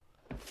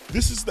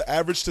This is the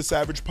Average to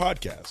Savage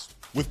podcast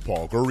with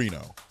Paul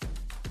Garino.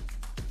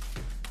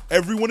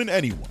 Everyone and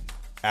anyone,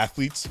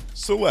 athletes,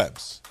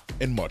 celebs,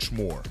 and much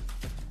more.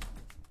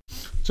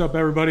 What's up,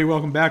 everybody?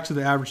 Welcome back to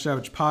the Average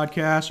Savage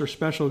podcast. Our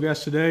special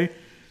guest today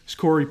is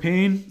Corey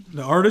Pane,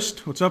 the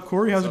artist. What's up,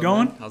 Corey? How's it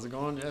going? Man? How's it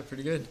going? Yeah,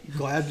 pretty good.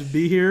 Glad to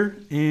be here.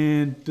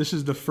 And this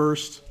is the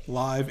first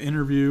live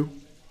interview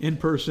in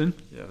person.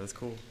 Yeah, that's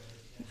cool.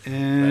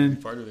 And glad to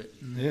be part of it.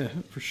 Yeah,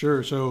 for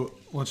sure. So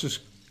let's just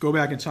go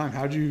back in time.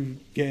 How did you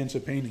get into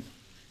painting?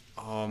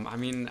 I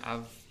mean,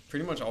 I've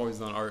pretty much always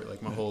done art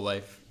like my whole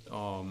life. I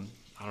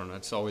don't know.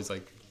 It's always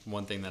like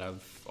one thing that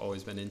I've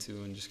always been into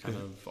and just kind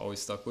of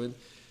always stuck with.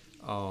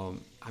 I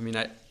mean,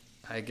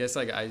 I guess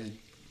like I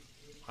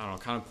don't know,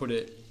 kind of put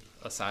it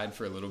aside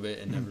for a little bit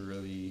and never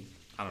really,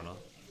 I don't know,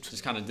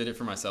 just kind of did it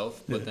for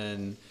myself. But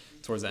then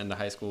towards the end of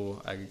high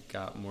school, I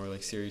got more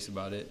like serious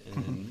about it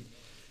and then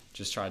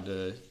just tried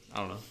to, I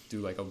don't know,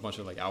 do like a bunch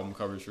of like album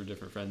covers for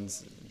different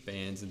friends,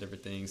 bands and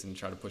different things and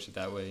try to push it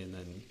that way. And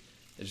then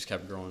it just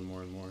kept growing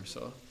more and more.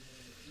 So.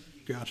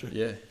 Gotcha.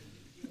 Yeah.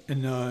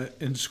 And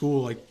in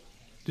school, like,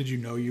 did you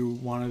know you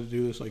wanted to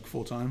do this like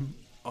full time?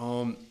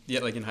 Yeah,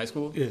 like in high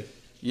school? Yeah.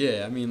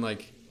 Yeah, I mean,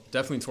 like,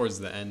 definitely towards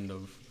the end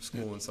of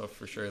school and stuff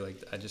for sure. Like,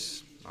 I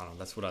don't know,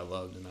 that's what I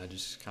loved. And I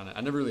just kind of,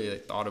 I never really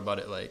like, thought about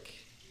it like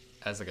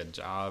as like a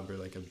job or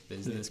like a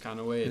business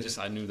kind of way. It just,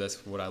 I knew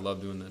that's what I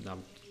love doing and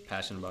I'm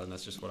passionate about it. And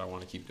that's just what I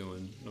want to keep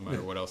doing no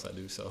matter what else I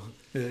do. So.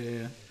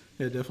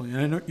 Yeah, definitely.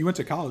 And I know you went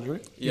to college,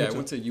 right? Yeah, I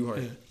went to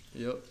UHart.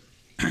 Yeah.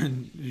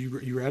 Yep.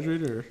 You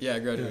graduated or? Yeah, I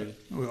graduated.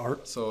 Yeah. With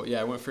art? So,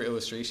 yeah, I went for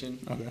illustration.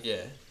 Okay.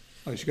 Yeah.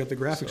 Oh, you got the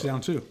graphics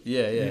down too.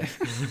 Yeah.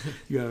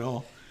 You got it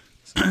all.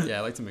 So, yeah,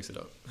 I like to mix it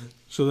up.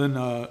 So then,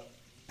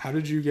 how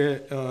did you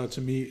get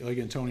to meet like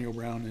Antonio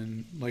Brown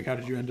and like how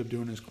did you end up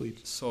doing his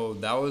cleats? So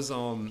that was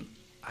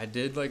I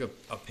did like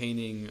a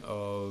painting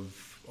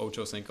of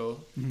Ocho Cinco,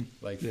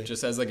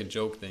 just as like a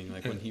joke thing,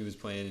 like when he was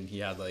playing and he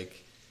had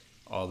like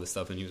all this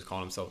stuff and he was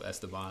calling himself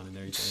Esteban and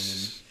everything,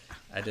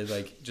 and I did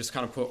like just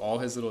kind of put all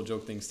his little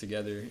joke things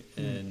together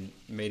and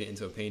made it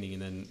into a painting,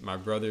 and then my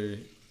brother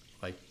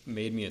like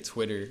made me a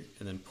Twitter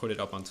and then put it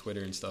up on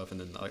Twitter and stuff, and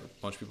then like a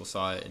bunch of people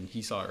saw it and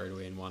he saw it right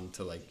away and wanted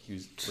to like, he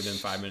was within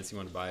 5 minutes he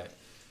wanted to buy it.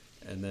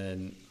 And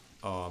then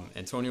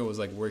Antonio was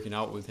like working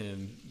out with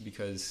him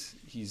because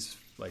he's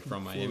like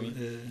from Miami,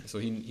 so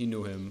he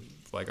knew him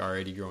like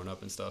already growing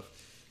up and stuff.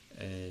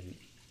 And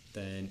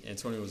then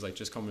Antonio was like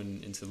just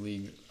coming into the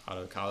league out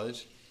of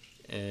college,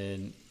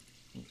 and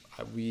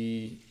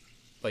he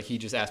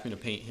just asked me to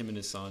paint him and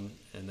his son,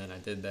 and then I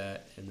did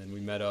that, and then we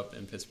met up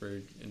in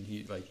Pittsburgh, and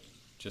he like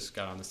just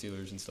got on the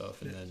Steelers and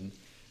stuff, and then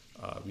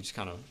we just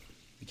kind of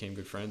became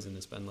good friends, and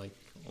it's been like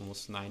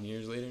almost 9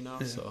 years later now.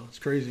 Yeah, so it's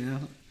crazy, yeah.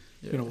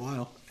 It's been a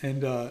while.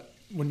 And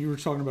when you were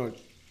talking about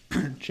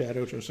Chad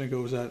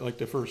Ochocinco, was that like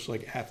the first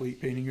like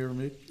athlete painting you ever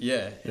made?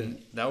 Yeah, and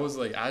that was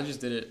like I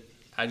just did it.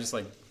 I just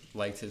like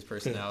liked his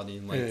personality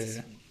and liked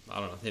I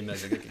don't know, him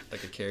as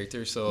like a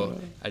character. So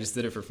I just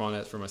did it for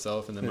fun for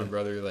myself, and then my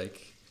brother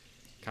like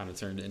kind of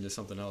turned it into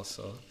something else.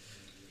 So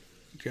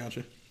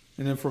gotcha.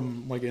 And then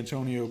from like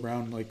Antonio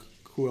Brown, like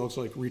who else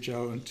like reached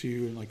out to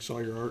you and like saw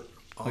your art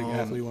like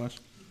athlete wise?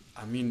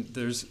 I mean,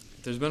 there's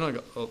been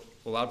like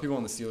a lot of people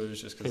on the Steelers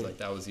just because like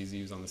that was easy.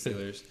 He was on the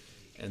Steelers,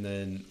 and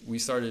then we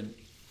started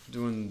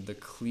doing the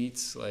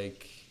cleats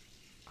like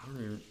I don't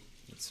know.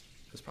 It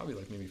was probably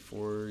like maybe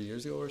 4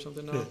 years ago or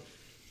something now.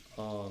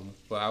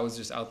 But I was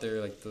just out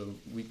there like the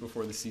week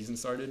before the season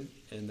started,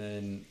 and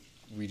then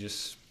we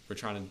just were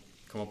trying to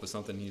come up with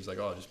something. He was like,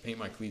 "Oh, just paint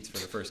my cleats for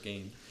the first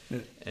game,"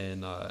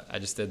 and I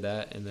just did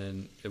that, and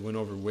then it went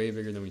over way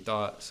bigger than we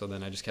thought. So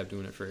then I just kept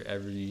doing it for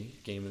every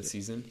game of the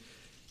season,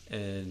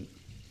 and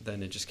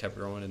then it just kept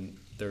growing, and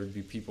there would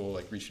be people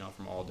like reaching out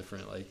from all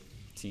different like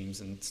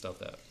teams and stuff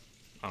that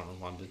I don't know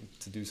wanted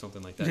to do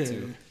something like that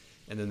too.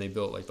 And then they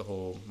built like the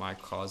whole My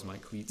Cause My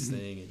Cleats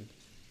thing, and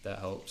that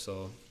helped.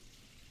 So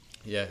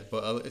yeah,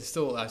 but I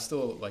still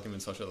like I'm in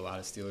touch with a lot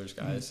of Steelers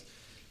guys,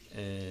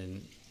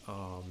 and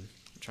I'm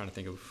trying to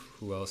think of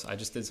who else. I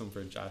just did some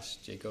for Josh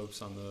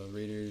Jacobs on the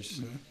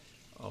Raiders.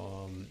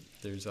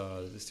 There's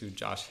this dude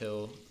Josh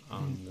Hill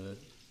on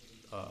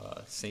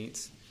the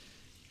Saints.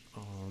 I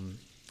don't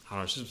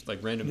know, it's just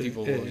like random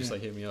people will just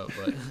like hit me up,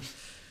 but.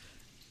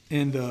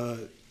 And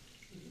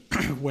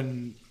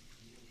when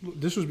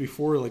this was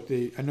before, like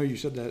I know you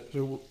said that.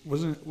 So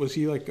was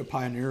he like a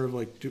pioneer of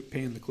like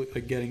painting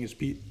like getting his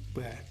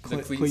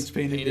cleats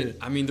painted?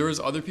 I mean, there was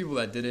other people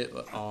that did it.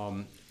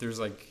 There's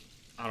like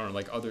I don't know,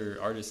 like other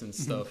artists and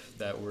stuff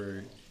that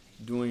were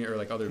doing it, or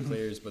like other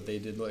players, but they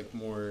did like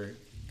more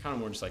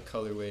just like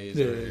colorways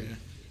I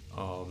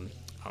don't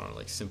know,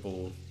 like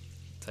simple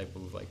type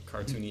of like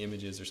cartoony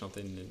images or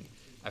something. And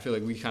I feel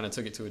like we kind of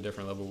took it to a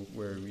different level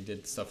where we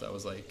did stuff that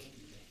was like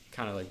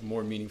kind of like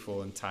more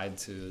meaningful and tied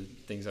to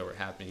things that were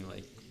happening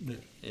like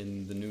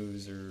in the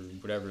news or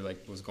whatever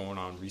like was going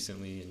on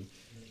recently. And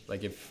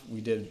like if we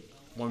did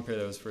one pair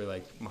that was for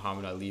like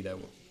Muhammad Ali, that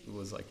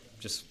was like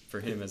just for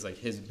him as like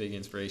his big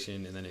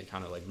inspiration, and then it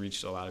kind of like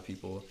reached a lot of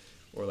people.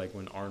 Or like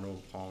when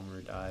Arnold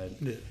Palmer died,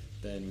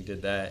 then we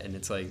did that, and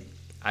it's like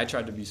I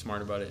tried to be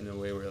smart about it in a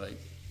way where like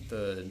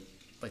the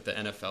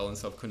NFL and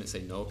stuff couldn't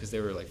say no because they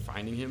were like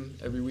finding him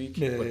every week,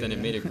 but then it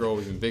made it grow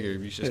even bigger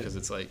just because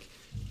it's like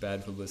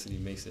bad publicity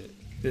makes it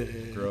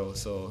grow.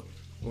 So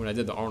when I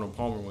did the Arnold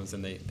Palmer ones,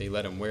 and they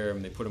let him wear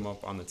them, they put him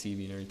up on the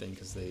TV and everything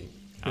because I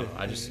don't know,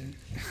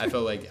 I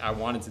felt like I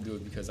wanted to do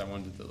it because I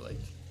wanted to like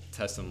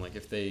test them. Like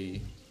if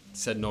they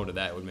said no to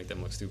that, it would make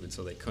them look stupid,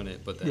 so they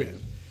couldn't. But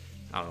then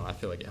I don't know, I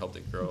feel like it helped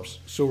it grow.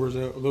 So was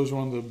those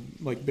one of the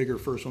like bigger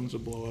first ones to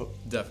blow up?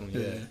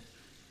 Definitely, yeah.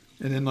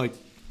 And then like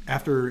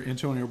after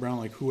Antonio Brown,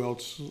 like who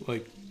else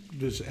like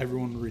does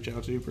everyone reach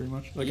out to you pretty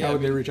much? Like how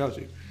would they reach out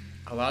to you?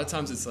 A lot of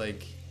times it's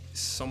like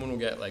someone will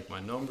get like my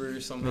number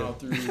somehow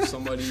through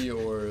somebody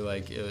or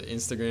like an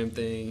Instagram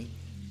thing.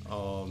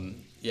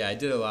 I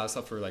did a lot of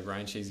stuff for like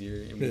Ryan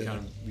Shazier, and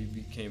we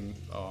became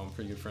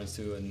pretty good friends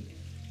too. And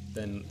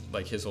then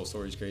like his whole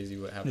story is crazy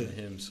what happened to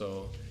him.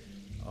 So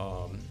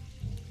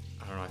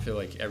I don't know. I feel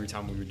like every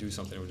time we would do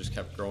something, it just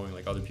kept growing.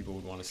 Like other people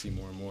would want to see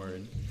more and more.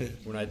 And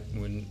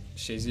when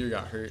Shazier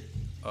got hurt,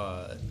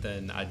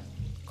 then I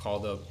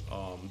called up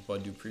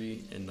Bud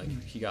Dupree, and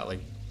like he got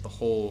like the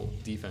whole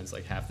defense,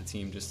 like half the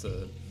team, just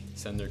to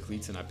send their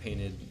cleats, and I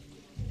painted.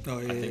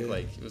 I think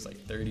like it was like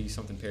 30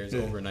 something pairs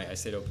overnight. I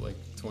stayed up like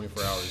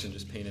 24 hours and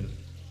just painted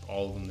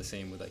all of them the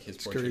same with like his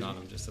portrait on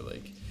them, just to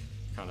like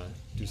kind of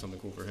do something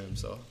cool for him.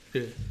 So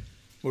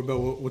what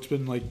about what's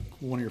been like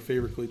one of your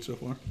favorite cleats so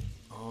far?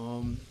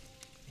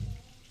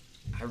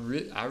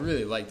 I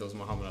really like those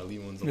Muhammad Ali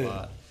ones a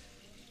lot,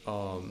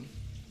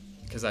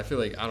 because I feel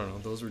like, I don't know,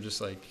 those were just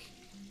like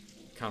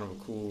kind of a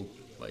cool,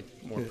 like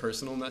more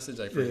personal message,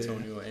 like for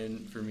Antonio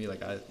and for me.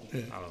 Like I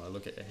don't know, I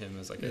look at him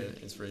as like an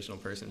inspirational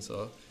person.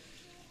 So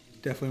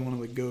definitely one of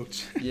the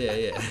goats.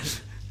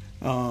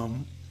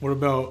 What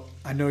about,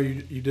 I know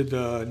you did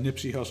the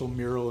Nipsey Hussle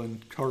mural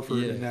in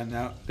Hartford, and then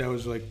that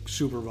was like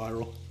super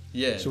viral.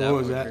 So what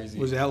was that? Crazy.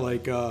 Was that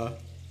like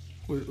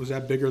was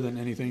that bigger than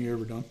anything you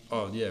ever done?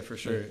 Oh yeah, for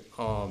sure.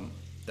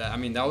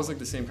 That was like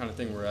the same kind of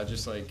thing where I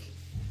just like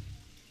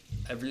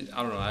I don't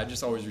know, I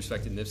just always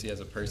respected Nipsey as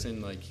a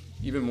person, like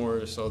even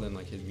more so than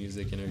like his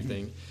music and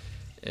everything.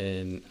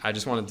 And I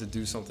just wanted to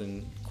do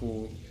something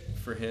cool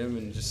for him,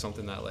 and just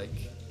something that like,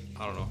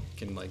 I don't know,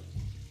 can like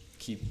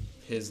keep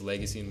his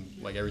legacy and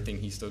like everything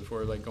he stood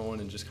for like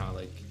going, and just kind of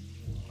like,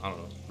 I don't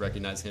know,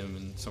 recognize him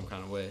in some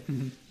kind of way.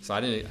 So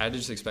I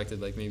just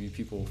expected like maybe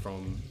people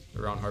from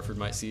around Hartford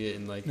might see it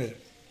and like think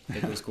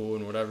it was cool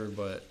and whatever,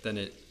 but then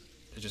it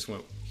just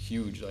went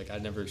huge. Like I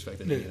never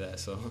expected any of that.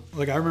 So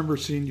like I remember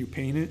seeing you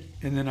paint it,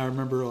 and then I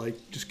remember like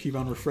just keep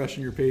on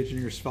refreshing your page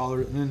and your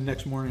follower, and then the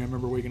next morning I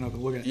remember waking up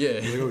and looking at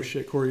it. Like, oh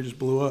shit, Corey just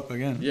blew up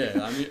again.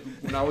 I mean,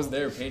 when I was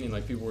there painting,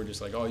 like people were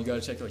just like, oh, you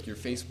gotta check like your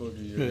Facebook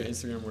or your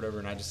Instagram or whatever,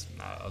 and I was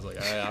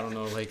like, I don't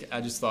know, like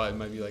I just thought it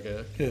might be like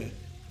a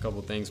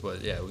couple things,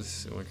 but it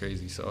went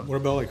crazy. So what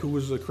about like who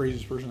was the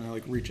craziest person to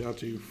like reach out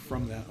to you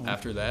from that one?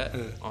 After that?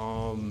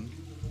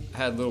 I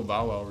had Lil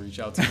Bow Wow reach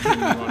out to me and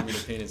he wanted me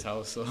to paint his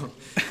house, so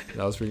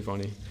that was pretty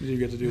funny. Did you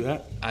get to do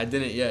that? I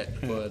didn't yet,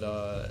 but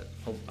I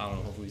don't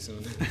know, hopefully soon.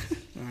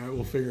 All right,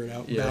 we'll figure it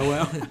out.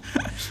 Bow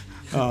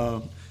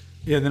Wow.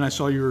 Then I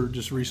saw you were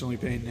just recently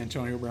painting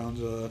Antonio Brown's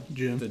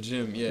gym. The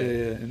gym,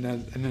 and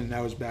then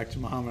that was back to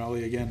Muhammad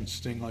Ali again,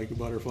 sting like a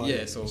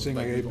butterfly. So sting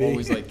like we've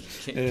always like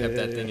kept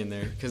that thing in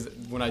there, because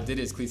when I did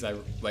his cleats, I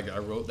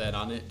wrote that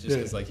on it just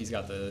because like he's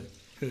got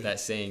that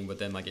saying, but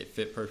then like it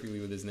fit perfectly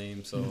with his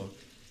name, so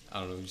I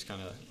don't know, we just kind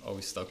of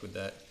always stuck with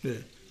that.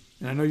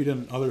 And I know you did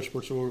in other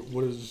sports, so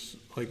what is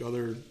like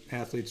other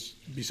athletes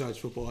besides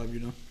football have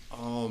you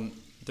done?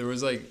 There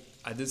was like,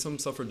 I did some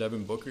stuff for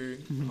Devin Booker,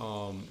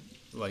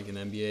 like in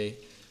NBA,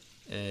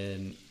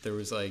 and there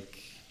was like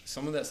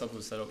some of that stuff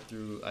was set up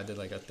through, I did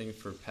like a thing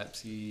for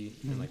Pepsi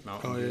and like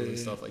Mountain Dew and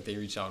stuff. Like they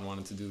reached out and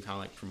wanted to do kind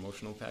of like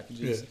promotional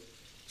packages,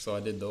 so I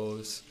did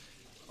those.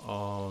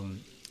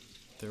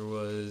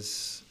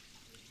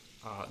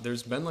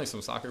 There's been like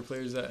some soccer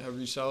players that have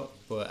reached out,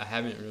 but I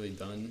haven't really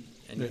done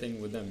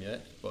anything with them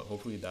yet, but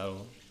hopefully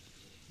that'll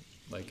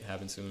like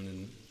happen soon,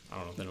 and I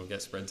don't know, then it'll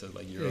get spread to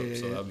like Europe,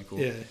 so that'd be cool.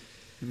 I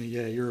mean,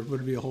 Europe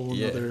would be a whole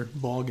other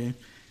ball game.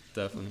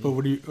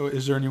 Definitely. But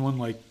is there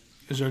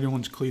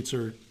anyone's cleats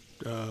or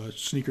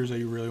sneakers that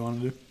you really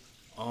want to do?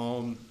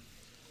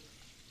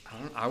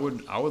 I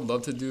would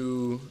love to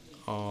do.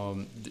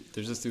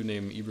 There's this dude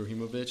named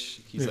Ibrahimovic.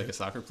 He's like a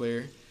soccer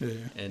player,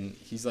 and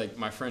he's like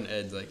my friend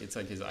Ed. Like it's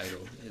like his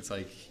idol. It's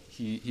like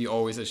he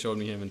always has showed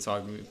me him and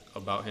talked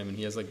about him, and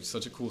he has like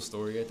such a cool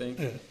story, I think.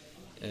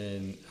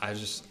 And I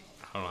don't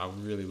know, I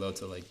would really love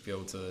to like be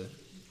able to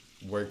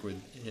work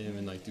with him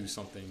and like do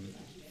something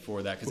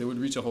for that, because it would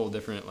reach a whole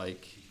different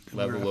like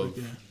level of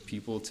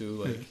people too.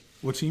 Like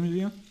what team is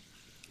he on?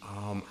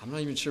 I'm not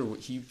even sure what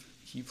he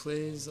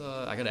plays.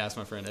 I gotta ask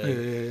my friend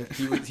Ed.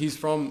 He's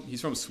from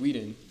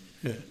Sweden.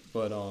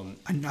 But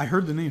I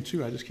heard the name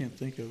too. I just can't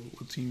think of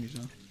what team he's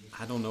on.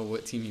 I don't know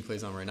what team he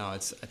plays on right now. I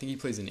think he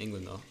plays in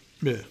England though.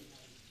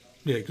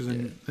 Because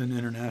in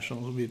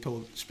internationals will be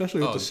told, especially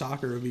with the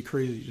soccer, it would be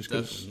crazy just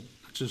because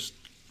it's just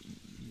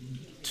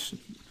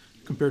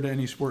compared to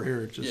any sport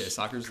here. It's just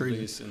soccer's crazy.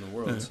 the biggest in the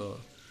world. Yeah. So,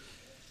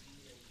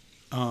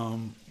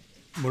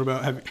 what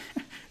about have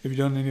you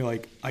done any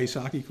like ice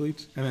hockey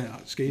cleats? I mean,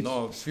 skates?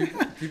 No,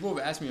 people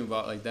have asked me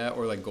about like that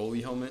or like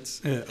goalie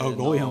helmets. Yeah. Oh,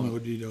 goalie helmet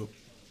would be dope.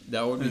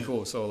 That would be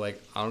cool. So like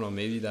I don't know,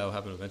 maybe that'll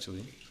happen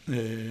eventually.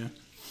 Yeah.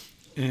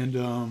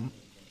 And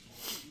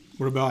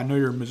what about? I know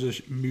you're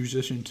a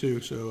musician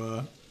too,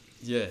 so.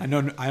 Yeah.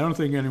 I don't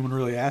think anyone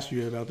really asked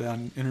you about that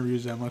in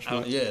interviews that much.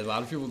 Yeah, a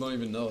lot of people don't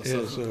even know.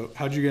 Yeah. So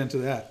how'd you get into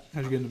that?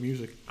 How'd you get into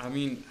music? I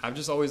mean, I've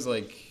just always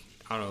like,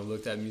 I don't know,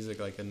 looked at music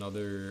like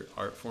another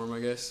art form,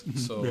 I guess.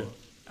 So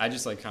I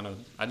just like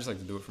I just like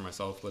to do it for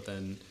myself. But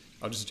then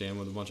I'll just jam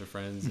with a bunch of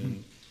friends,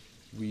 and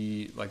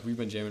we've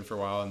been jamming for a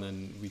while, and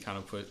then we kind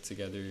of put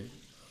together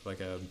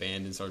like a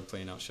band and started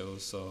playing out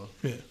shows. So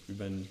we've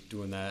been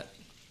doing that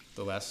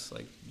the last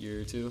like year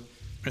or two,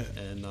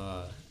 and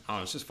I don't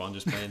know, it's just fun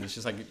just playing. It's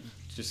just like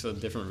just a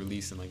different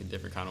release in like a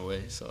different kind of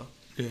way. So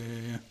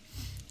yeah.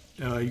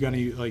 You got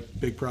any like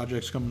big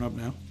projects coming up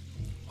now?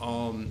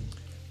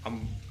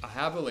 I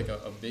have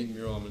a big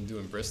mural I'm gonna do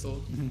in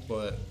Bristol,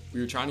 but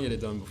we were trying to get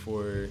it done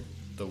before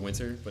the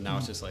winter, but now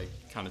it's just like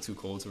kind of too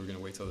cold, so we're gonna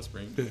wait till the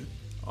spring. Yeah.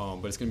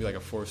 But it's gonna be like a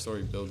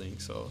 4-story building,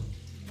 so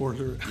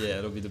 4-story. Yeah,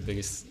 it'll be the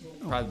biggest,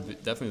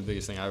 definitely the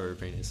biggest thing I've ever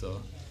painted.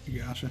 So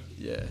gotcha.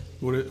 Yeah.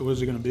 What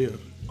is it gonna be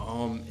of?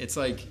 It's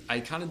like I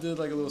kind of did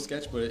like a little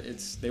sketch, but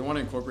they want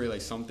to incorporate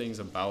like some things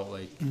about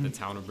like the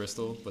town of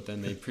Bristol, but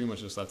then they pretty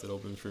much just left it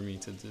open for me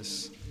to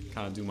just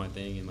kind of do my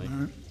thing and like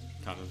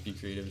kind of be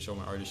creative and show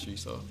my artistry.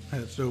 So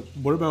so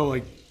what about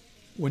like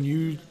when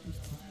you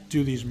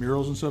do these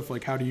murals and stuff?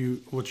 Like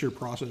what's your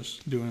process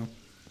doing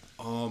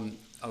them?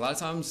 A lot of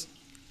times,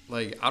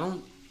 like I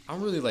don't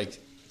really like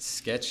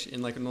sketch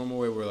in like a normal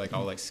way where like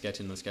I'll like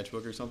sketch in the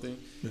sketchbook or something,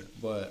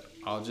 but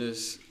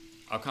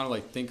I'll kind of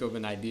like think of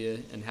an idea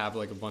and have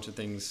like a bunch of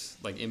things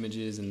like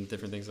images and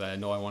different things that I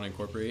know I want to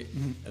incorporate,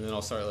 and then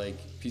I'll start like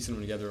piecing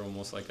them together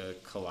almost like a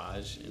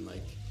collage and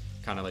like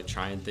kind of like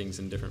trying things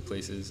in different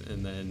places,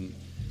 and then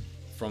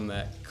from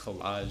that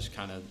collage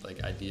kind of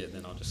like idea,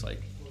 then I'll just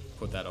like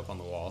put that up on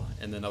the wall.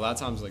 And then a lot of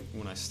times like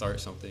when I start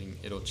something,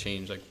 it'll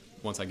change. Like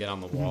once I get on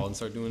the wall and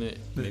start doing it,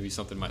 maybe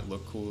something might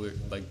look cooler,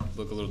 like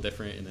look a little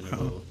different, and then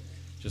it'll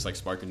just like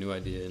spark a new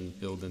idea and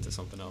build into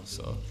something else.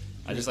 So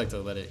I just like to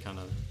let it kind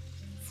of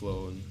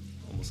flow and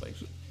almost like.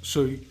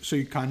 So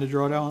you kind of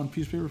draw it out on a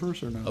piece of paper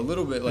first, or no? A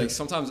little bit, like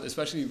sometimes,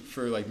 especially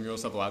for like mural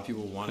stuff, a lot of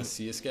people want to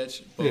see a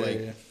sketch, but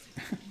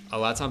a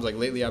lot of times, like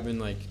lately, I've been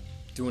like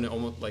doing it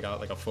almost like a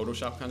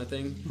Photoshop kind of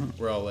thing,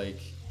 where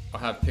I'll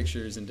have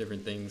pictures and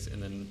different things,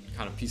 and then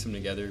kind of piece them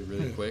together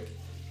really quick,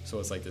 so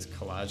it's like this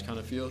collage kind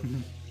of feel,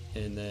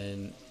 and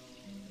then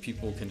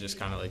people can just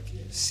kind of like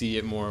see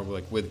it more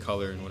like with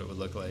color and what it would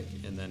look like,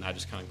 and then I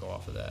just kind of go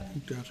off of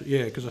that. Gotcha.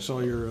 Yeah, because I saw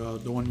your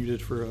the one you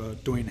did for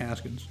Dwayne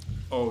Haskins.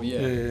 Oh yeah.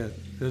 Yeah.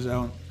 There's that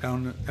one.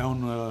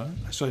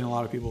 I saw a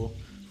lot of people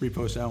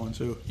repost that one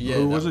too. Yeah.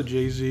 Who was it?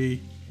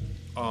 Jay-Z.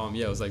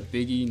 Yeah, it was like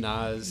Biggie,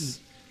 Nas,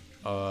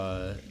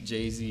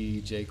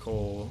 Jay-Z, J.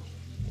 Cole,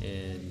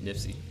 and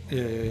Nipsey.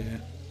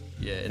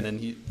 Yeah, and then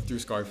he threw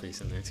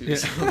Scarface in there too. Yeah.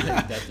 So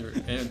that threw,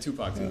 and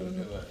Tupac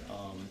too. But,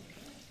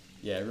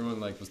 yeah, everyone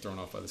like was thrown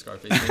off by the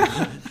Scarface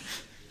thing.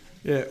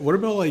 Yeah. What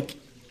about like?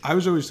 I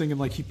was always thinking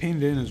like he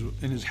painted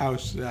in his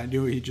house that I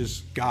knew he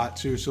just got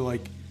to. So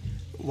like,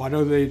 why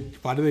do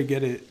they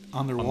get it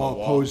on their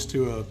wall opposed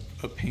to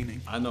a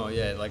painting? I know.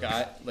 Yeah.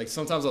 Like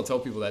sometimes I'll tell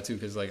people that too,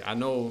 because like I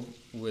know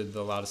with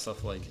a lot of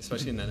stuff like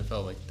especially in the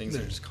NFL like things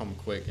are just come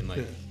quick and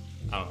like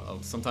I don't know,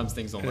 sometimes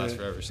things don't last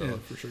forever. So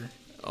for sure.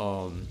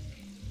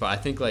 But I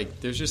think like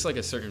there's just like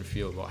a certain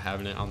feel about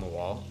having it on the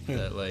wall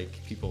that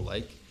like people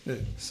like. Yeah.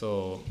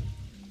 So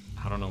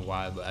I don't know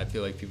why, but I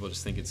feel like people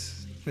just think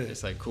it's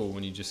like cool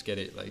when you just get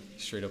it like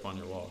straight up on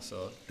your wall.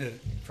 So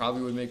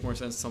probably would make more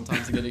sense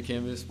sometimes to get a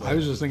canvas. But I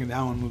was just thinking that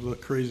one would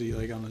look crazy,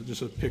 like on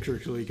just a picture,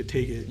 so you could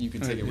take it. You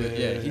can take it with.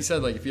 Yeah. He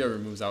said like if he ever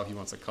moves out, he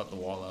wants to cut the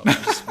wall out.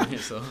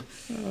 So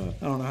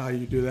I don't know how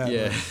you do that.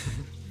 Yeah.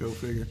 Go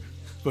figure.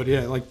 But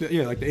like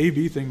the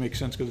AB thing makes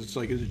sense because it's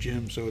like it's a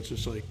gym, so it's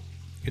just like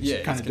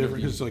it's kind of different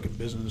because it's like a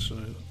business. So.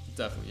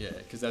 Definitely, yeah,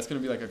 because that's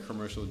gonna be like a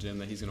commercial gym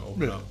that he's gonna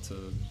open up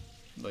to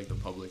like the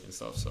public and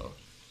stuff. So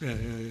yeah.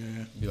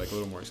 Be like a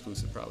little more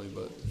exclusive probably,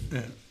 but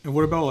yeah. And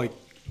what about like,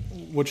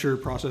 what's your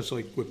process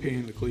like with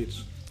painting the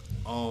cleats?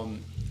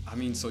 I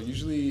mean, so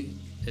usually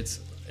it's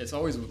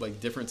always like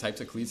different types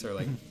of cleats are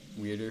like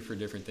weirder for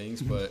different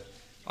things, but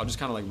I'll just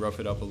kind of like rough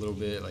it up a little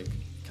bit, like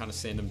kind of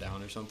sand them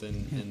down or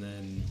something, and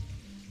then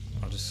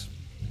I'll just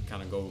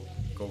kind of go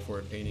for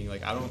it painting.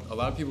 Like a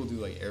lot of people do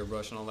like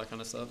airbrush and all that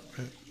kind of stuff,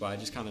 but I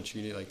just kind of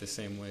treat it like the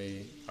same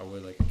way I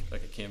would like a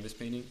canvas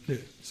painting.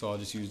 So I'll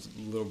just use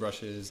little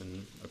brushes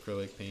and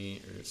acrylic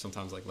paint or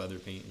sometimes like leather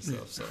paint and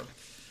stuff. So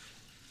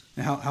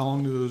and how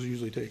long do those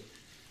usually take?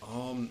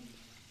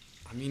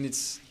 I mean,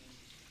 it's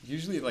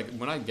usually like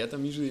when I get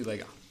them, usually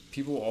like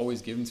people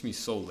always give them to me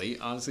so late,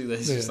 honestly, that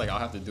it's just like I'll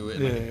have to do it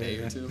in like a day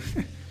or two.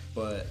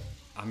 But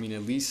I mean,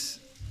 at least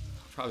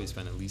I'll probably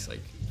spend at least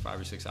like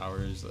 5 or 6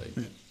 hours like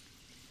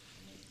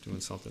doing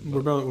something.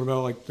 What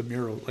about like the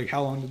mural? Like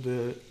how long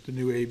did the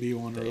new AB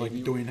one or like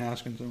Dwayne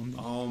Haskins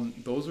one?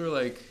 Those were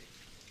like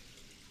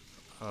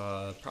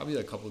probably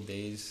a couple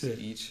days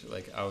each.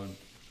 Like I would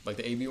like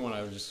the AB one.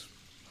 I would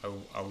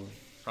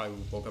probably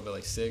woke up at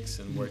like 6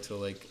 and work till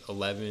like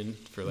 11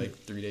 for like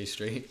 3 days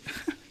straight.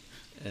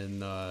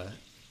 And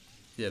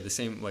the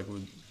same like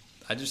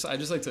I just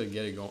like to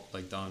get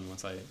it done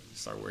once I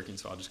start working.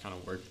 So I'll just kind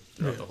of work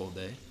throughout the whole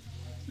day.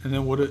 And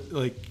then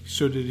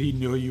so did he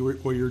know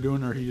what you were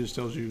doing, or he just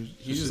tells you?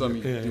 He just let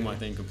me do my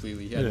thing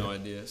completely. He had no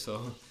idea.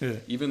 So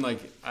even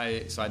like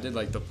I did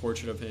like the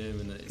portrait of him,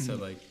 and it said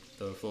like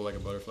the flow like a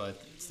butterfly,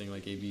 sting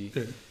like AB.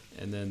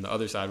 And then the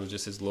other side was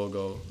just his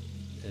logo,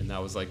 and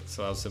that was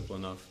simple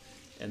enough.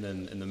 And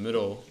then in the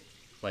middle,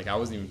 like I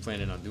wasn't even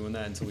planning on doing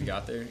that until we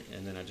got there,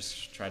 and then I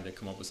just tried to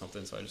come up with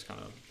something. So I just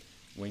kind of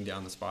winged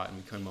down the spot, and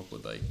we came up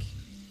with like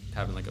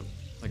having like a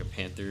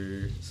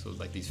panther, so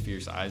like these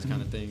fierce eyes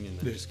kind of thing, and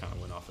then just kind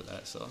of went off of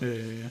that. So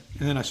And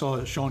then I saw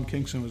that Sean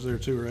Kingston was there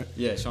too, right?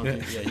 Yeah, Sean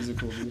Kingston. Yeah, he's a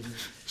cool dude.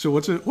 So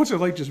what's it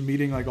like just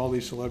meeting like all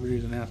these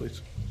celebrities and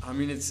athletes? I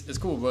mean, it's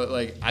cool, but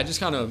like I just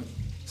kind of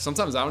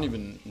sometimes I don't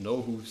even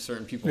know who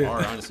certain people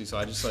are, honestly. So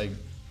I just like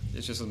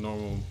it's just a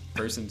normal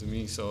person to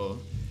me. So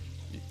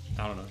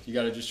I don't know. You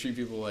got to just treat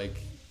people like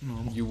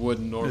you would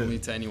normally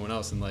to anyone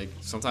else, and like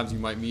sometimes you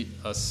might meet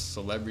a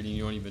celebrity and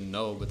you don't even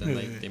know, but then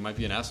like they might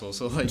be an asshole,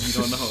 so like you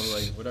don't know,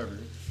 like whatever.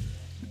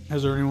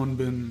 Has there anyone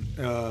been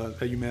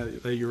that you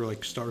met that you were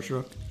like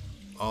starstruck?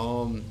 I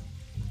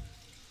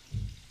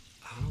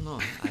don't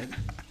know.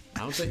 I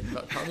don't think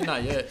probably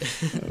not yet.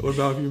 What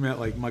about if you met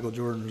like Michael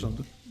Jordan or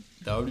something?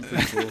 That would be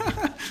pretty cool.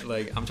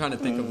 Like I'm trying to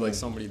think of like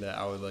somebody that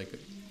I would like.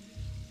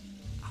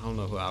 I don't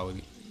know who I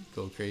would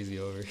go crazy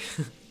over.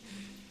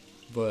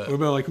 But what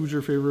about like who's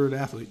your favorite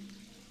athlete?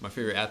 My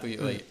favorite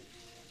athlete, like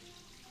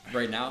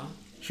right now?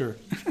 Sure.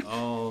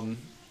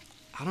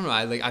 I don't know.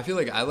 I feel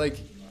like I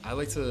like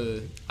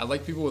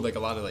people with like a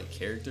lot of like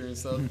character and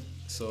stuff.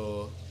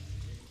 So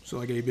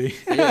like AB.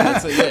 Like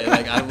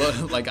I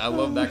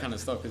love that kind of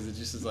stuff because it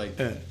just is like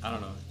I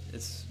don't know.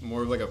 It's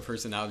more of like a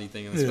personality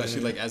thing, and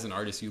especially like as an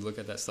artist, you look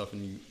at that stuff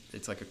and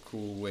it's like a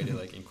cool way to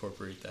like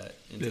incorporate that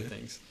into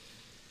things.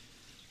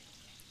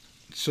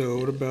 So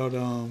what about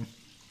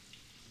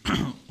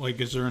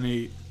like is there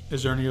any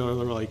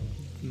other like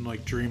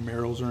dream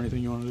murals or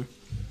anything you want to do?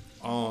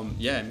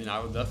 Yeah, I mean I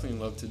would definitely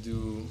love to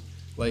do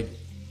like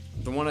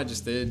the one I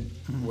just did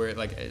where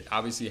like it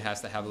obviously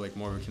has to have like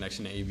more of a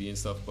connection to AB and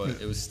stuff,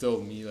 but it was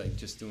still me like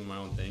just doing my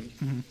own thing.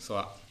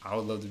 So I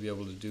would love to be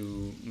able to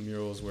do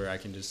murals where I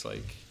can just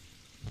like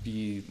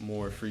be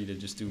more free to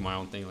just do my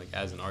own thing like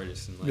as an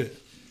artist, and like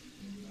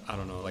I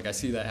don't know, like I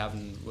see that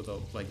happen with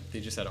like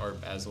they just had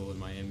Art Basel in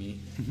Miami.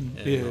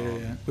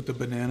 And, with the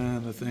banana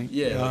and the thing.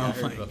 Yeah, like I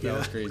heard about that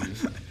was crazy.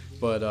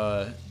 But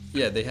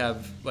they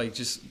have like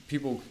just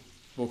people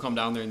will come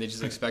down there and they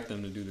just expect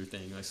them to do their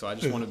thing. Like so I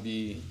just want to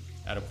be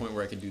at a point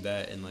where I can do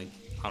that, and like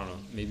I don't know,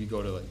 maybe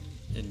go to like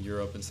in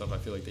Europe and stuff. I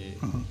feel like they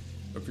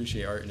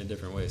appreciate art in a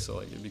different way, so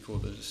like it'd be cool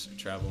to just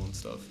travel and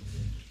stuff.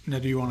 Now,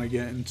 do you want to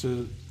get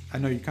into? I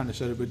know you kind of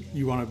said it, but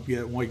you want to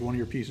get like one of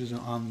your pieces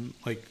on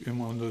like in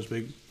one of those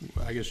big,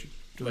 I guess,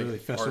 like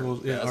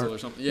festivals, art or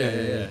something.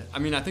 Yeah. I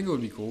mean, I think it would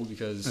be cool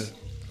because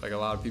like a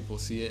lot of people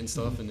see it and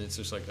stuff, and it's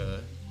just like I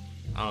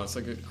don't know. It's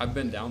like I've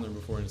been down there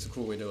before, and it's a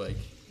cool way to like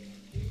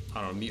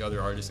I don't know, meet other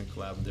artists and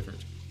collab with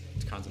different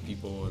kinds of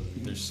people,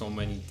 and there's so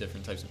many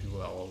different types of people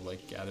that all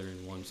like gather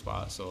in one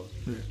spot, so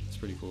it's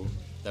pretty cool.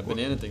 That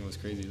banana thing was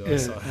crazy though.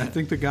 I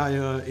think the guy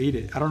ate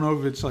it. I don't know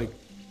if it's like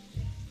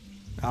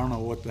I don't know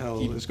what the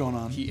hell is going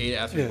on. He ate it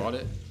after he bought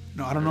it?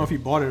 No, I don't know if he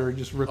bought it or he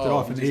just ripped it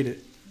off and ate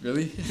it.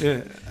 Really?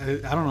 Yeah,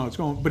 I don't know. It's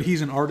going, but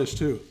he's an artist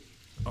too.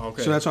 Oh,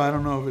 okay. So that's why I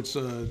don't know if it's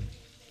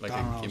like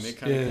a gimmick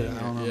kind of thing.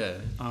 I don't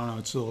know. I don't know.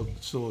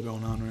 It's still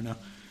going on right now.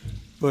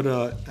 But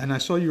and I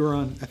saw you were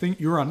on. I think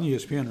you were on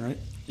ESPN, right?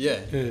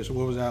 Yeah. So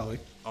what was that like?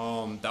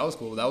 That was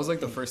cool. That was like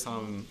the first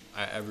time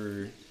I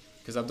ever,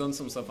 because I've done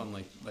some stuff on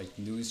like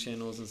news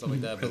channels and stuff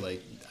like that, but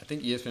like I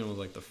think ESPN was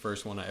like the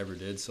first one I ever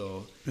did.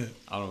 So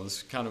I don't know.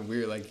 It's kind of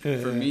weird. Like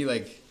for me,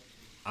 like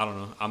I don't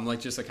know. I'm like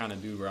just a kind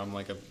of dude where I'm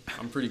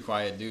I'm pretty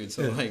quiet dude.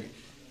 So like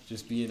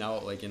just being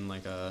out like in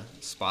like a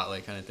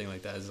spotlight kind of thing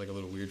like that is like a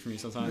little weird for me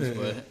sometimes.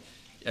 But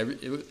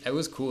it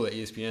was cool at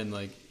ESPN.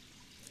 Like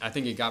I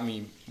think it got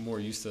me more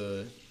used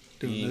to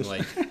being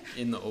like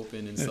in the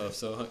open and stuff.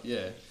 So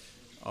yeah.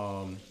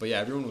 But yeah,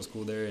 everyone was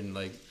cool there, and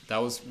like that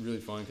was really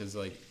fun because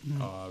like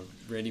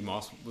Randy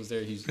Moss was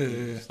there. He's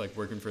like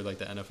working for like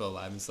the NFL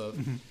Live and stuff.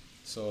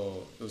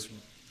 So it was,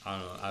 I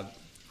don't know. I've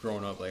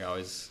grown up like I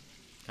always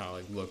kind of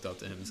like looked up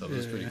to him, so it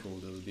was pretty cool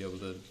to be able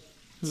to.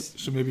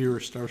 So maybe you were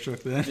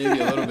starstruck then.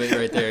 Maybe a little bit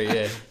right there.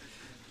 Yeah,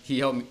 he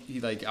helped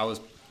me.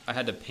 I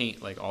had to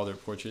paint like all their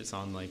portraits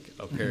on like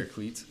a pair of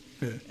cleats,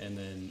 and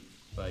then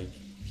like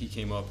he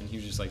came up and he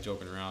was just like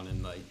joking around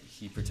and like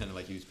he pretended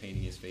like he was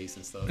painting his face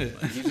and stuff.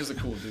 Like, he's just a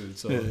cool dude.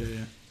 So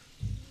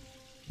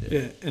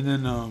yeah. And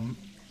then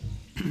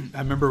I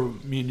remember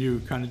me and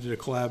you kind of did a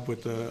collab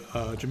with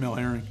Jamel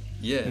Herring.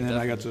 Yeah. And then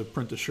definitely. I got to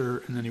print the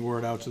shirt, and then he wore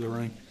it out to the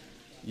ring.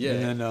 Yeah.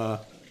 And then,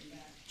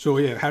 so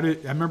yeah, I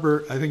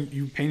remember, I think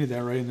you painted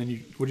that, right? And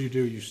then what did you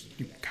do? You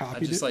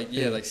copied it? I just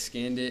like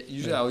scanned it.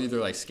 Usually I'll either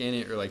like scan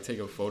it or like take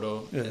a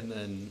photo and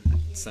then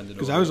send it over.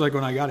 Because I was like,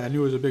 when I got it, I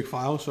knew it was a big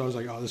file, so I was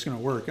like, oh, this is going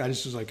to work. I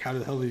just was like, how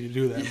the hell did you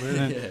do that?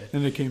 But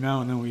then it came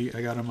out, and then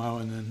I got him out,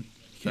 and then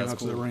he came out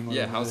to the ring.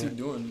 Yeah, how's he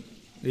doing?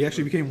 He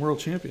actually became world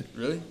champion.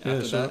 Really?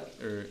 After that?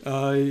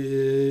 Or?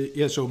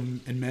 Yeah, so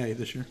in May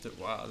this year.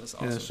 Wow, that's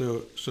awesome.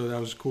 Yeah, so that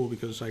was cool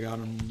because I got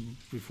him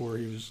before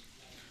he was.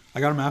 I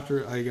got him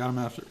after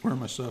wearing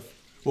my stuff.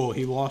 Well,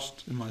 he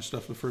lost in my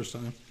stuff the first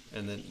time.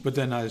 But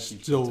then I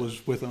still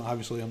was with him.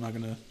 Obviously, I'm not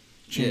going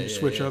to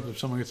switch up if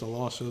someone gets a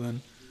loss. So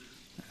then,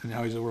 and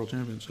now he's a world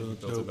champion. So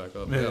built it back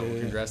up. Yeah, well,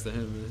 congrats to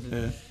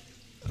him.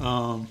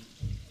 Yeah.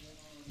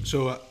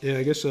 So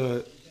I guess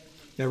that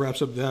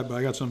wraps up that. But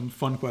I got some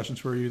fun questions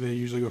for you. They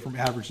usually go from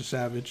average to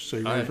savage. So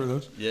you ready for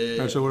those? Yeah. All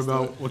right,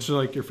 so what's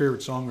like your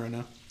favorite song right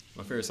now?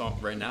 My favorite song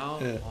right now?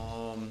 Yeah.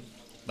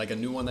 Like a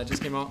new one that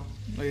just came out?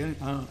 Like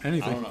anything.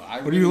 I don't know.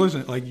 What do you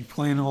listen? Like you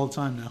playing all the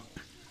time now?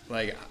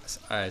 Like,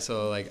 all right,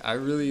 so like I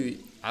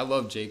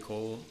love J.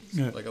 Cole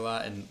like a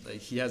lot, and like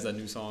he has that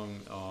new song.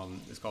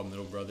 It's called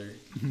Middle Brother.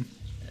 And,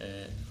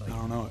 like, I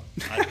don't know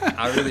it.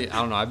 I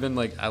don't know. I've been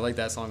like I like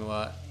that song a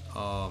lot.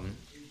 I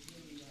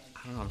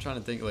don't know. I'm trying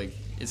to think. Like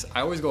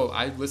I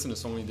listen to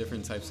so many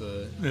different types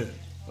of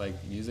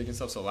like music and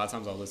stuff. So a lot of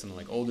times I'll listen to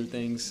like older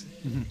things,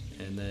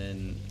 and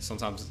then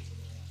sometimes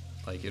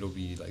like it'll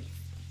be like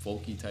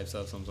folky type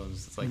stuff.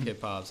 Sometimes it's like hip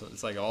hop. So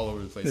it's like all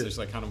over the place. It's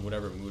like kind of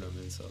whatever mood I'm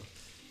in. So.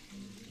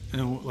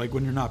 And like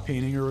when you're not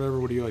painting or whatever,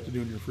 what do you like to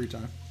do in your free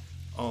time?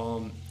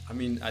 I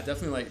mean, I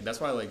definitely like.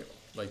 That's why I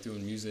like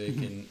doing music,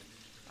 and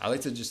I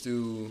like to just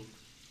do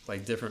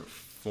like different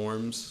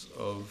forms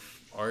of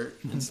art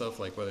and stuff.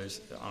 Like whether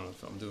it's I don't know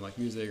if I'm doing like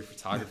music or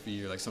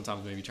photography or like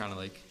sometimes maybe trying to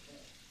like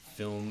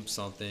film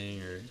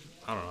something or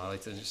I don't know. I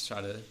like to just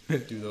try to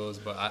do those,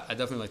 but I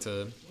definitely like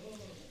to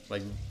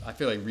like. I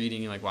feel like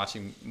reading and like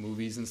watching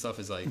movies and stuff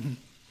is like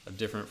a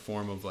different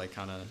form of like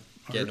kind of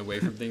getting away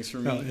from things for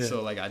me.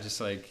 So like I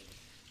just like.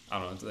 I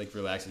don't know, it like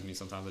relaxes me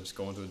sometimes. I just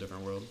go into a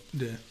different world.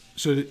 Yeah.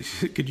 So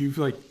could you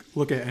like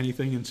look at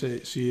anything and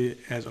see it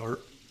as art?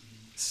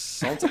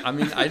 Sometimes, I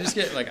mean, I just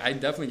get like I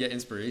definitely get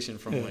inspiration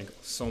from like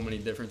so many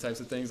different types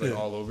of things like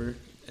all over,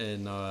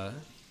 and I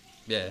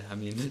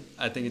mean,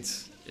 I think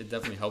it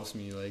definitely helps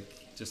me like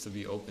just to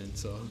be open.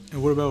 So.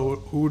 And what about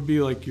who would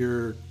be like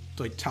your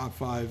like top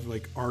 5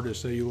 like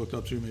artists that you looked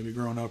up to maybe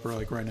growing up or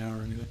like right now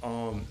or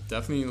anything?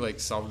 Definitely like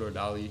Salvador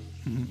Dali.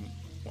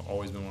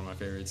 Always been one of my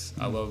favorites.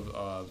 I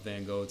love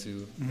Van Gogh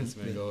too. It's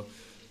Van Gogh.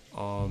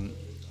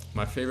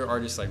 My favorite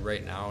artist like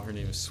right now, her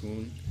name is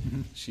Swoon.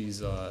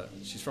 She's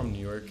from New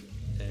York,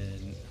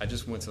 and I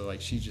just went to like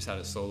she just had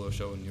a solo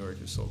show in New York.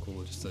 It was so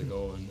cool just to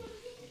go and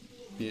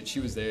she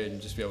was there and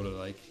just be able to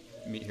like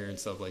meet her and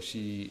stuff. Like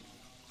I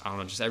don't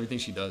know, just everything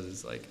she does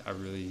is like I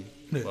really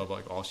love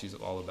like all she's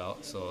all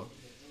about. So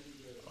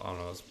I don't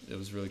know, it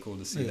was really cool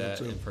to see that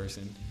in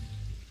person.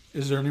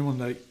 Is there anyone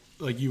that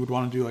like you would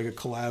want to do like a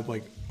collab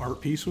like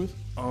art piece with?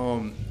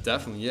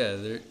 Definitely,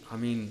 yeah. I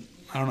mean,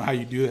 I don't know how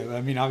you do that. But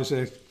I mean, obviously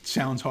it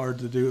sounds hard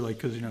to do, like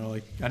because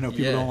like I know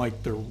people don't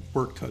like their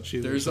work touched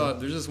either. There's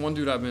this one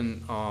dude I've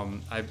been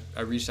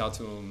I reached out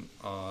to him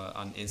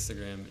on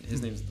Instagram.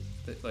 His name's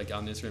like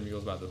on Instagram he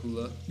goes by the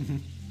Hula,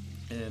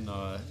 and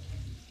I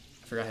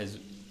forgot his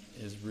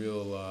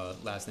real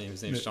last name.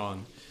 His name's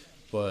Sean,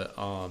 but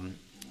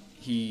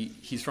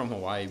he's from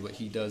Hawaii, but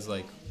he does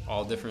like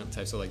all different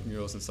types of like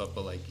murals and stuff,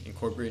 but like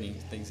incorporating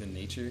things in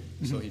nature.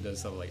 So he does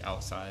stuff like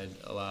outside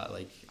a lot,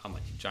 like on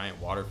like giant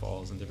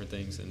waterfalls and different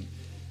things. And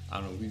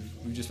I don't know,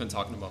 we've just been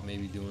talking about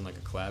maybe doing like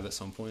a collab at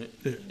some point,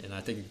 and I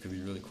think it could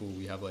be really cool.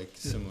 We have like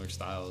similar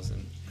styles,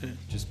 and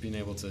just being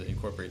able to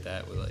incorporate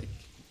that with like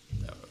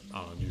I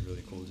don't know, it'd be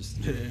really cool. Just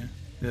yeah,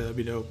 that'd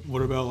be dope.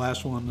 What about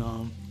last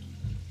one?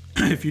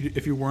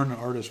 If you weren't an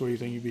artist, what do you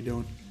think you'd be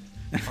doing?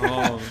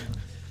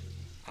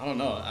 I don't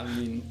know. I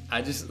mean,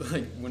 I just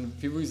like when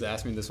people used to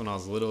ask me this when I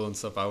was little and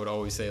stuff, I would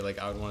always say like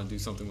I would want to do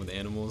something with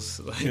animals.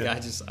 Like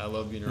I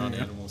love being around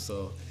animals,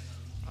 so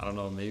I don't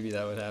know, maybe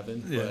that would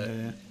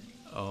happen.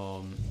 I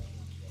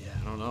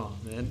don't know,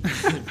 man.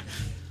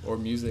 Or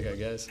music, I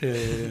guess.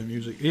 Yeah,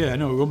 music. Yeah, I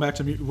know. Going back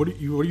to music, what do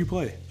you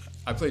play?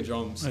 I play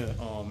drums,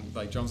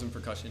 like drums and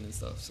percussion and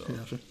stuff. So,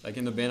 like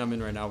in the band I'm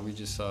in right now,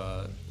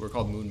 we're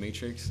called Moon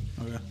Matrix.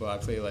 Okay. But I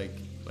play like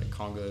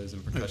congas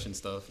and percussion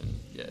stuff, and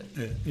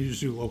You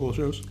just do local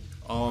shows?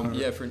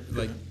 For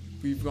like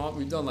we've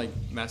done like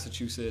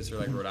Massachusetts or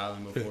like Rhode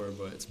Island before,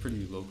 but it's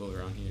pretty local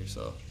around here.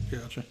 So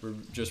we're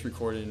just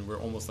recording. We're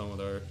almost done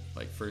with our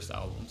like first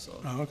album. So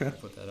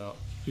put that out.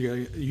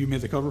 You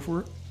made the cover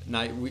for it?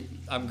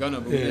 I'm gonna,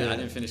 but I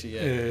didn't finish it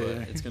yet.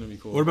 But it's gonna be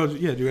cool. What about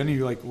do any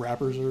like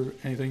rappers or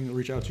anything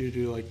reach out to you to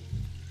do like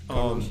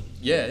covers?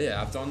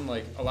 I've done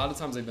like a lot of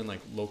times they've been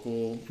like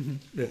local,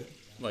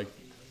 like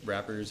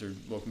rappers or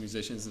local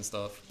musicians and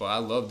stuff. But I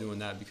love doing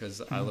that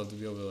because I love to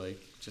be able to like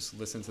just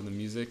listen to the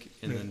music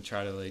and then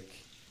try to like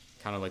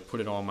kind of like put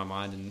it all in my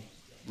mind and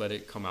let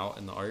it come out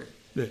in the art.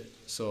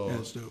 So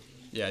that's dope.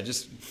 Yeah, I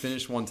just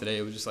finished one today.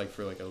 It was just like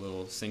for like a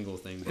little single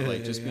thing, but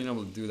like just being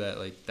able to do that,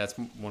 like that's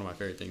one of my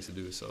favorite things to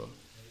do. So.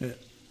 Yeah.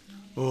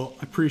 Well,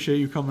 I appreciate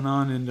you coming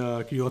on, and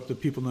can you let the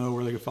people know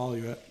where they can follow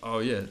you at? Oh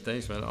yeah,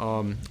 thanks,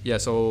 man. Yeah,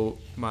 so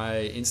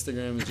my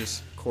Instagram is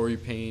just Corey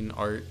Pane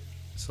Art,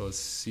 so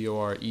it's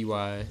Corey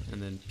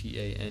and then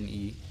Pane.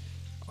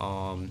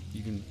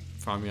 You can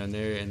find me on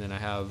there, and then I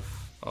have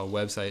a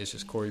website. It's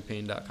just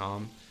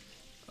CoreyPane.com.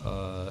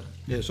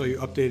 Yeah, so you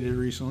updated it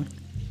recently.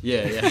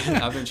 Yeah.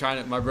 I've been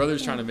trying to. My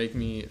brother's trying to make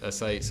me a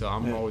site, so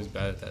I'm always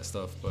bad at that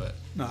stuff. But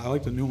no, I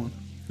like the new one.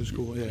 It's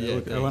cool.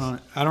 Yeah, I went on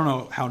it. I don't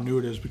know how new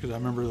it is because I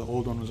remember the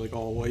old one was like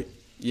all white.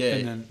 Yeah,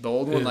 and then, the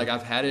old one, like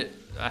I've had it.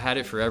 I had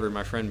it forever.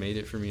 My friend made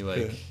it for me,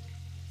 like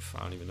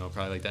I don't even know,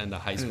 probably like the end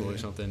of high school or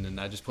something. And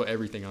I just put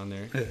everything on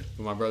there. Yeah.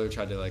 But my brother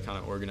tried to like kind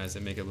of organize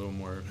it, make it a little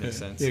more make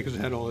sense. Yeah, because it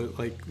had all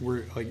like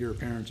where like your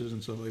appearances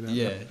and stuff like that.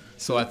 Yeah.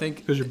 So I think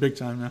because you're big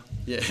time now.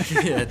 Yeah.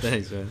 Yeah.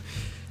 Thanks, man.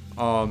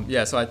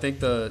 So I think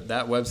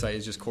that website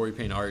is just Corey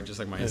Pane Art, just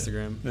like my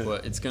Instagram,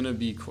 but it's gonna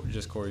be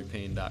just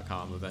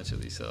CoreyPane.com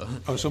eventually. So.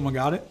 Oh, someone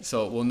got it?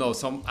 So no,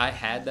 I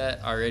had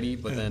that already,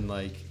 but then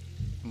like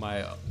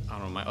my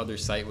other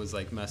site was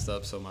like messed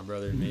up, so my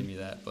brother made me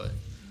that. But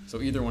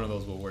so either one of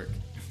those will work.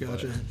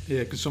 Gotcha. Yeah,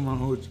 because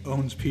someone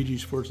owns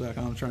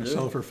PGSports.com. I'm trying to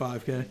sell it for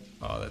 $5,000.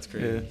 Oh, that's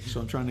crazy. Yeah, so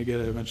I'm trying to get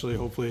it eventually.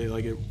 Hopefully,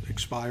 like it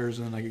expires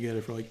and I can get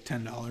it for like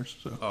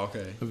 $10. So. Oh,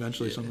 okay.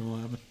 Eventually, something will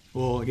happen.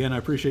 Well, again, I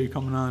appreciate you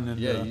coming on.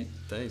 And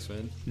thanks,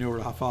 man. You know where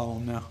to follow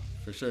him now.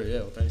 For sure. Yeah.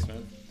 Well, thanks,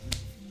 man.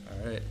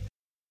 All right.